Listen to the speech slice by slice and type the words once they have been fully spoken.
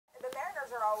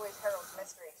are always Harold's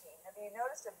mystery team. Have you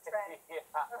noticed a trend? Yeah.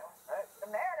 The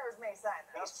Mariners may sign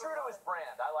them. He's true to his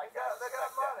brand. I like that. They got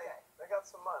money. They got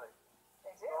some money.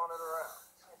 They do. Throwing it around.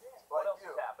 They do. What Like else you.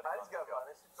 is happening? He's got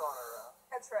money. She's throwing it around.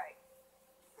 That's right.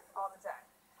 All the time.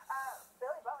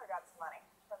 Billy Butler got some money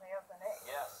from the Oakland A's.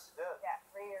 Yes. He did. Yeah,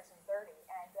 3 years and 30.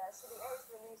 And so the A's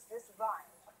released this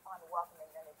vine on welcoming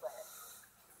their new player.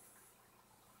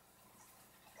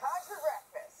 Contra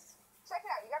breakfast. Check it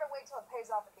out. You got to wait till it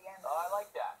pays off at the end. Oh, I like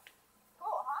that.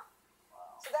 Cool, huh?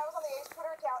 Wow. So that was on the A's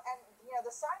Twitter account. And, you know,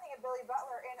 the signing of Billy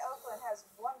Butler in Oakland has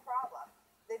one problem.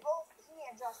 He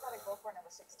and Josh Reddick both wear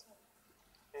number 16.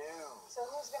 Ew. So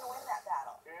who's going to win that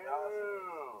battle?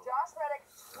 Ew. Josh Reddick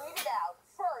tweeted out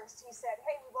first. He said,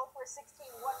 hey, we both wear 16.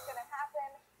 What's going to happen?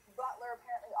 Butler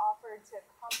apparently offered to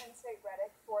compensate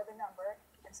Reddick for the number.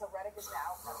 And so Reddick is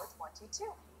now number 22.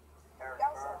 Aaron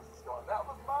Burns is going, that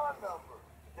was my number.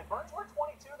 Did Burns wear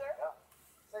 22 there? Yeah.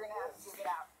 They're going to have to dig it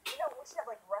out. You know, we should have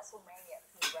like WrestleMania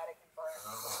between Reddick and Burns.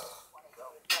 22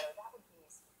 together. That would be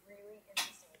really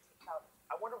interesting to cover.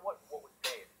 I wonder what was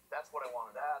paid. That's what I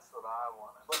wanted. That's what I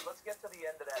wanted. But let's get to the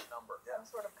end of that number. Some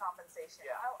sort of compensation.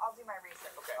 Yeah. I'll do my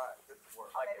research. Okay. All right, good work.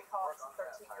 I'll maybe call some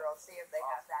 13-year-olds, see if they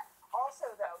have that.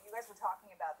 Also, though, you guys were talking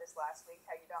about this last week,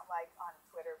 how you don't like on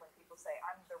Twitter when people say,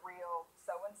 I'm the real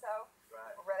so-and-so.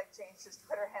 Right. Well, Reddick changed his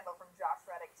Twitter handle from Josh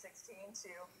Reddick 16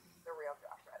 to the real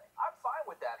Josh Reddick. I'm fine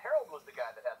with that. Harold was the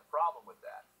guy that had the problem with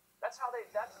that. That's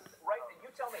right. You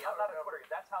tell me. I'm not a Twitter.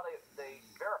 That's how they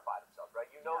verify themselves, right?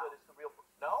 You know that it's the real.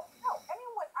 No? No,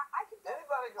 anyone, I could go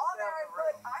Anybody can on say there I'm and the put,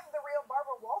 real. I'm the real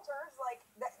Barbara Walters. Like,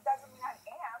 that doesn't mean I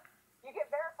am. You get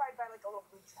verified by, like, a little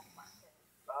blue check mark.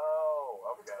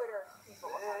 Oh, The okay. Twitter people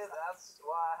have Yeah, that. that's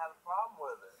why I have a problem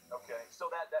with it. Okay.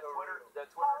 So that Twitter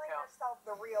Calling account. yourself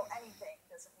the real anything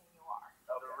doesn't mean you are.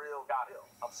 The real Got it. deal.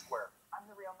 I'm square. I'm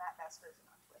the real Matt Meskerson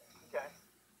on Twitter. Okay.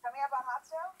 Coming up on Hot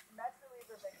Stove, Mets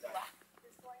reliever Vic Black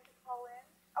is going to call in.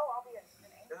 Oh, I'll be an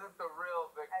angel. Is it the real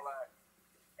Big Black?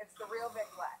 It's the real Vic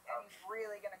Black, and he's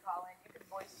really going to call in. You can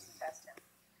voice test him.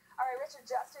 All right, Richard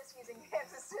Justice, he's in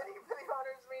Kansas City for the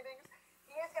owners' meetings.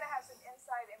 He is going to have some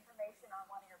inside information on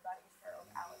one of your buddies, Harold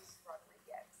Alex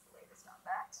Rodriguez. The latest on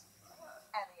that.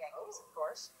 And the Yankees, of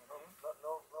course.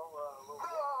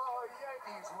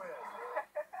 Yankees win.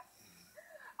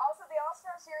 Also, the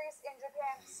All-Star Series in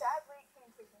Japan sadly came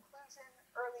to a conclusion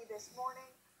early this morning,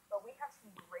 but we have some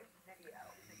great video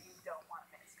that you don't want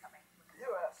to miss coming.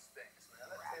 U.S. stinks, man.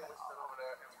 That team was sitting over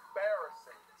there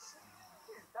embarrassing.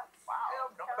 That's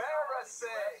Wow.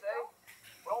 Embarrassing.